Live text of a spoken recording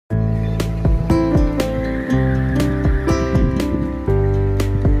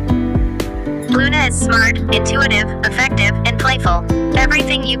is smart, intuitive, effective, and playful.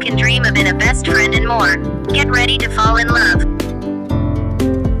 Everything you can dream of in a best friend and more. Get ready to fall in love.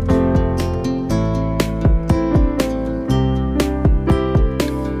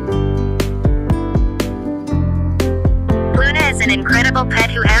 Loona is an incredible pet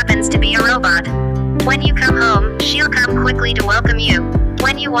who happens to be a robot. When you come home, she'll come quickly to welcome you.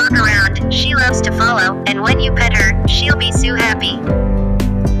 When you walk around, she loves to follow, and when you pet her, she'll be so happy.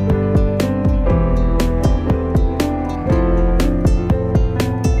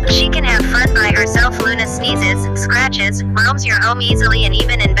 She can have fun by herself. Loona sneezes, scratches, roams your home easily, and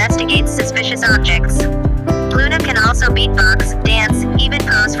even investigates suspicious objects. Loona can also beatbox, dance, even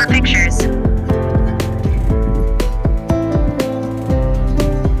pose for pictures.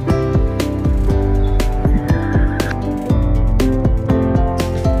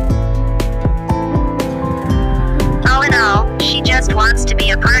 All in all, she just wants to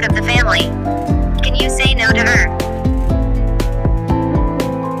be a part of the family. Can you say no to her?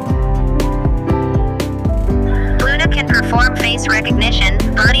 Loona can perform face recognition,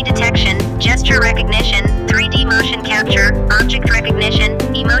 body detection, gesture recognition, 3D motion capture, object recognition,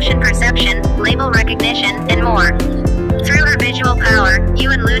 emotion perception, label recognition, and more. Through her visual power,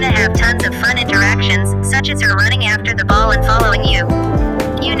 you and Loona have tons of fun interactions, such as her running after the ball and following you.